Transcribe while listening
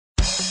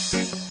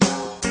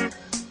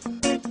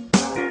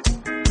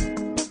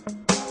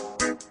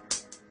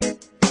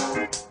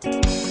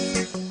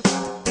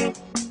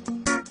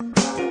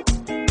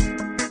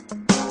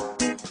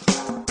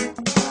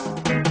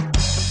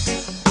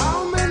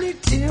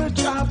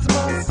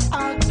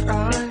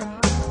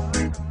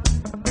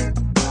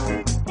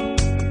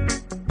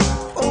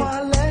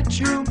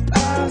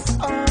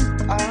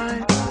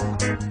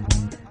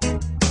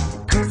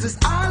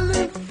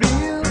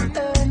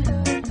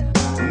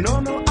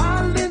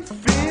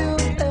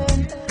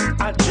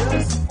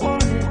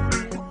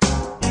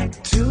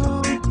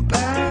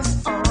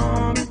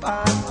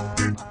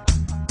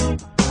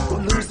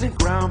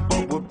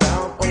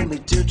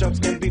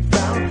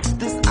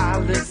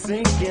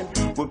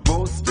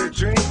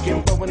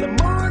thinking, but when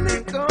the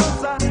morning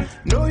comes, I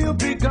know you'll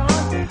be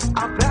gone.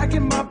 I'm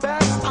packing my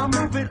bags, I'm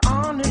moving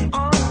on and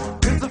on,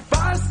 'cause the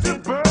fire's still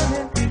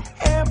burning,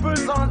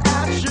 embers on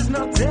ashes.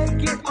 Now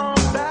take it on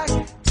back,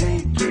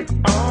 take it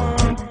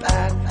on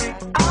back.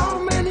 How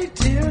many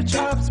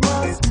teardrops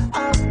must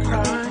I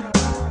cry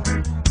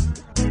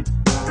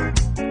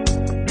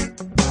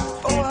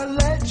before I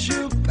let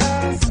you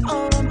pass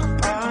on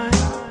by?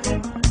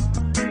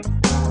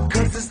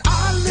 'Cause this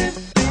island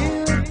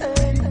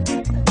feeling,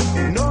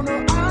 no,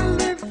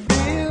 island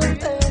feeling,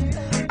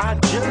 I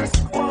just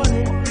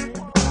wanted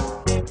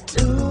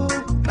to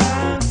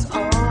pass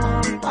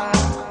on by.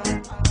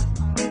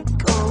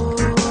 Go.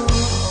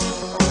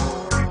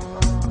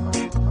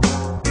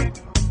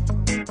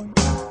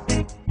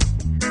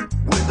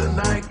 When the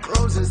night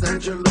closes and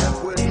you're left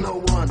with no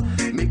one,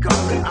 me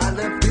call it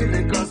island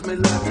feeling 'cause me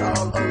left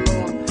all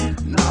alone.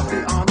 Now be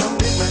on a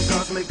big man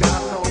 'cause me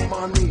got no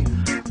money.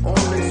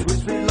 Only sweet,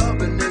 sweet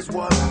loving is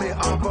what me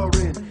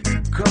offering.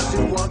 'Cause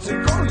you want to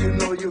go, you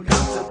know you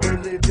got to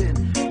believe in.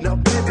 Now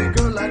baby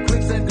girl, like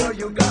quicksand girl,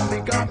 you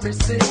got me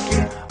sinking.